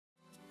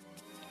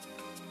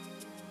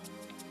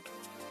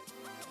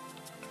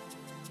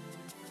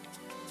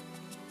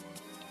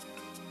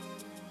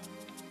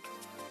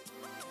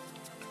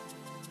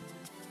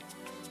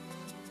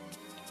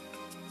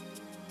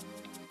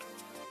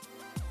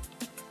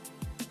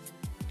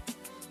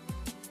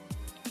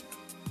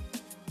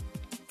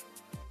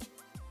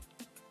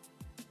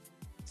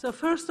So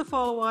first of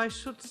all, why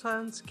should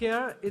science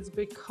care? It's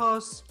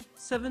because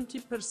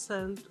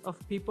 70% of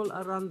people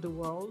around the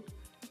world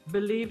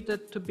believe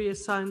that to be a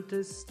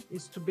scientist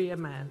is to be a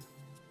man.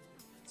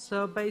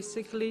 So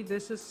basically,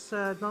 this is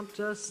not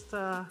just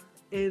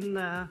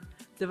in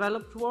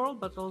developed world,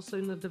 but also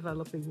in the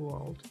developing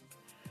world.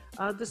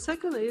 The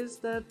second is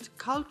that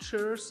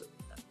cultures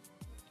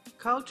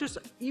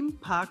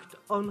impact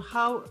on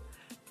how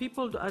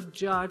people are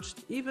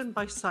judged, even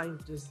by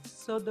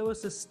scientists. So there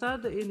was a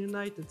study in the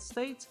United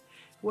States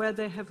where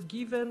they have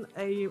given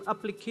an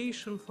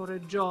application for a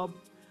job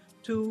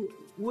to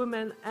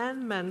women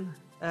and men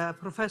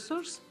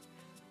professors,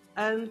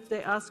 and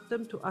they asked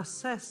them to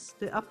assess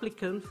the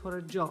applicant for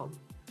a job.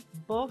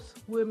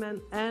 Both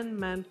women and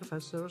men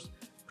professors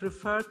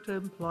preferred to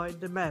employ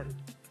the men.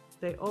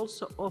 They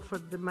also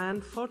offered the man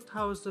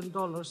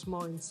 $4,000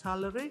 more in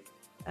salary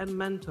and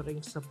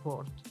mentoring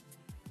support.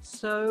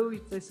 So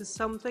this is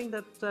something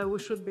that we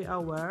should be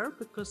aware,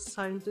 because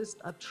scientists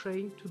are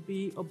trained to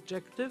be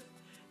objective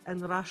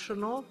and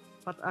rational,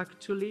 but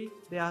actually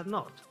they are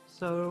not.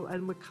 So,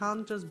 and we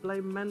can't just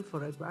blame men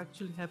for it. We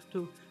actually have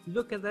to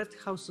look at that,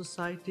 how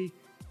society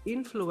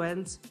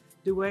influences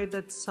the way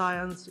that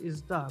science is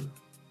done.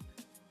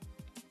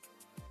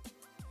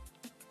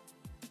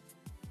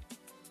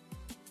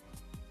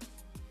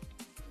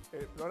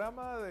 El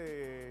programa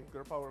de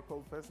Girl Power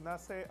Code Fest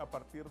nace a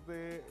partir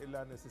de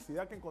la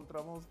necesidad que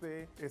encontramos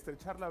de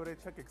estrechar la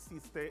brecha que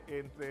existe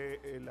entre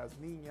las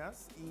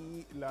niñas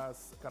y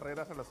las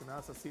carreras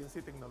relacionadas a ciencia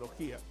y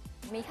tecnología.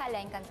 Mi hija le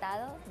ha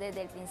encantado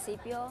desde el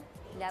principio,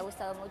 le ha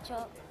gustado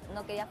mucho,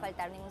 no quería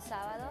faltar ningún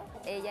sábado.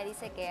 Ella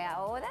dice que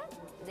ahora,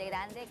 de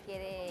grande,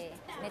 quiere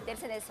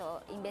meterse en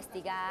eso,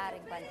 investigar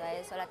en cuanto a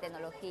eso, la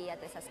tecnología,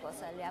 todas esas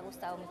cosas. Le ha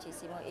gustado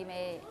muchísimo y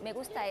me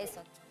gusta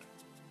eso.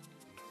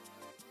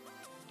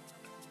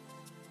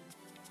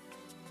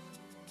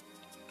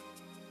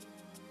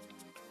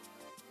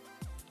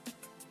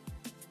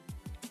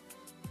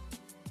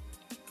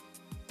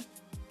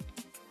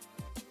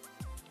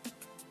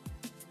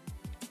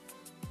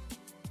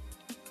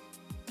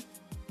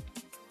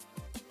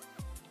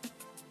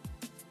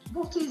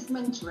 What is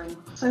mentoring?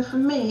 So for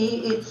me,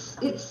 it's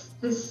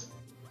this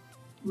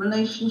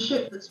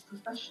relationship that's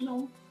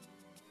professional,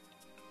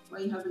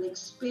 where you have an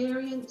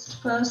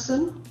experienced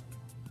person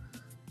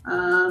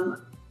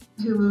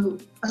who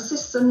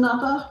assists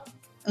another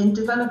in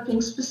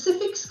developing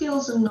specific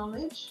skills and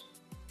knowledge.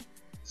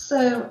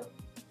 So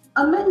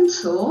a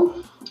mentor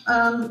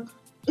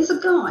is a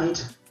guide,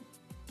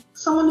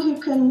 someone who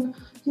can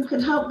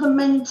help the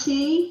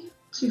mentee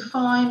to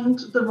find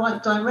the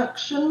right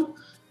direction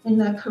in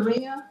their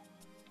career,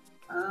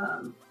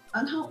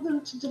 and help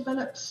them to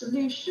develop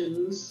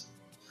solutions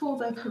for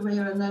their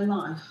career and their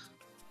life.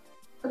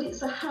 But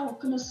it's a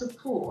help and a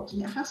support,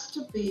 and it has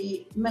to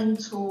be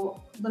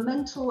mentor. The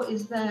mentor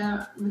is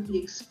there with the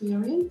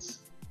experience,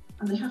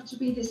 and they have to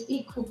be this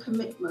equal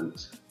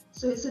commitment.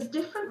 So it's a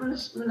different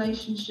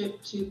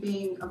relationship to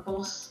being a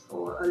boss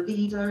or a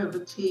leader of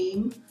a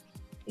team.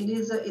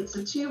 It's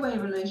a two-way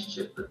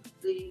relationship, but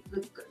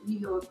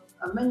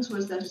a mentor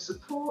is there to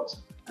support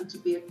and to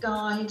be a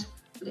guide,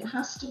 but it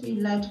has to be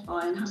led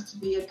by and has to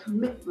be a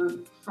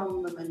commitment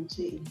from the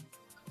mentee.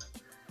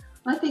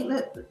 I think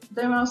that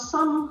there are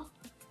some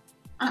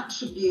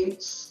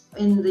attributes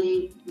in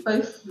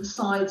both the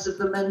sides of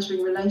the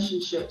mentoring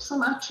relationship,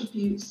 some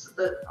attributes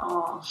that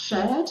are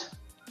shared,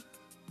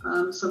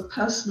 some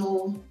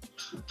personal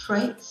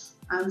traits,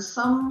 and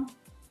some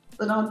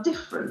that are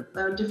different.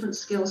 There are different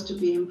skills to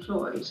be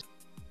employed.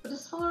 But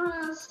as far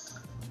as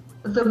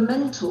the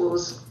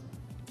mentors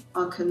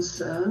are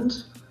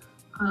concerned,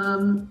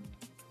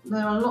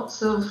 there are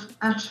lots of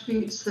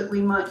attributes that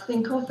we might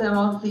think of. There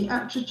are the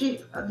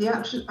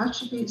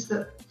attributes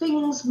that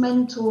things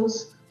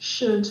mentors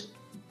should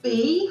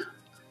be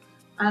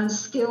and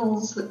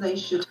skills that they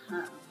should have.